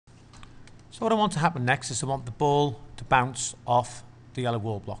So what I want to happen next is I want the ball to bounce off the yellow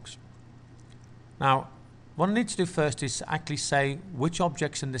wall blocks. Now, what I need to do first is actually say which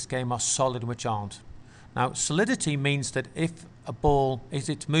objects in this game are solid and which aren't. Now, solidity means that if a ball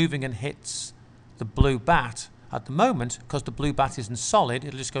it's moving and hits the blue bat, at the moment, because the blue bat isn't solid,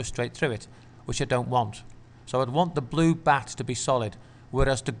 it'll just go straight through it, which I don't want. So I'd want the blue bat to be solid,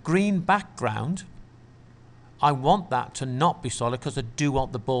 whereas the green background, I want that to not be solid because I do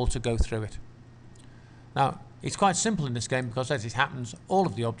want the ball to go through it. Now, it's quite simple in this game because as it happens, all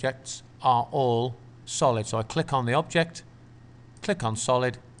of the objects are all solid. So I click on the object, click on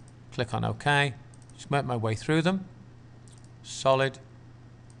solid, click on OK, just make my way through them. Solid,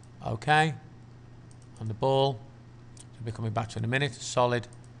 OK, and the ball, will be coming back to in a minute, solid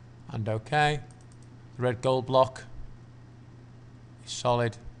and OK. The red gold block is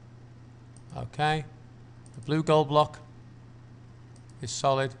solid, OK. The blue gold block is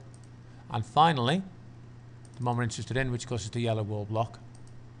solid, and finally the one we're interested in, which of course is the yellow wall block,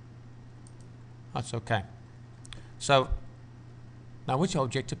 that's OK. So now which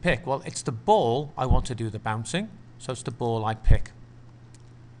object to pick? Well, it's the ball I want to do the bouncing, so it's the ball I pick.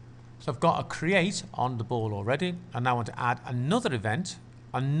 So I've got a create on the ball already, and now I want to add another event,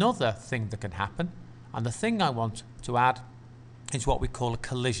 another thing that can happen, and the thing I want to add is what we call a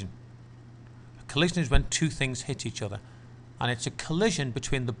collision. A collision is when two things hit each other, and it's a collision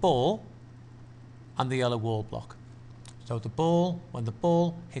between the ball and the yellow wall block. So the ball, when the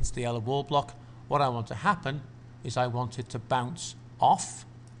ball hits the yellow wall block, what I want to happen is I want it to bounce off,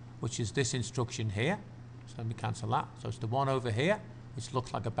 which is this instruction here. So let me cancel that. So it's the one over here, which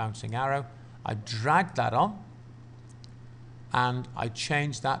looks like a bouncing arrow. I drag that on and I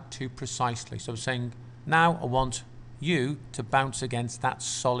change that to precisely. So I'm saying now I want you to bounce against that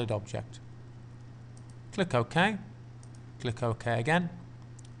solid object. Click OK, click OK again,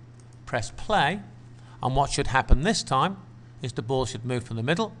 press play, and what should happen this time is the ball should move from the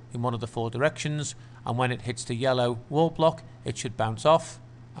middle in one of the four directions, and when it hits the yellow wall block it should bounce off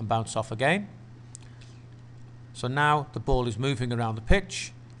and bounce off again. So now the ball is moving around the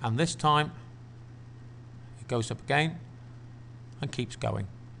pitch, and this time it goes up again and keeps going,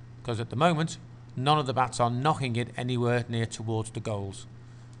 because at the moment none of the bats are knocking it anywhere near towards the goals,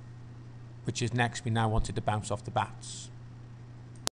 which is next we now wanted to bounce off the bats.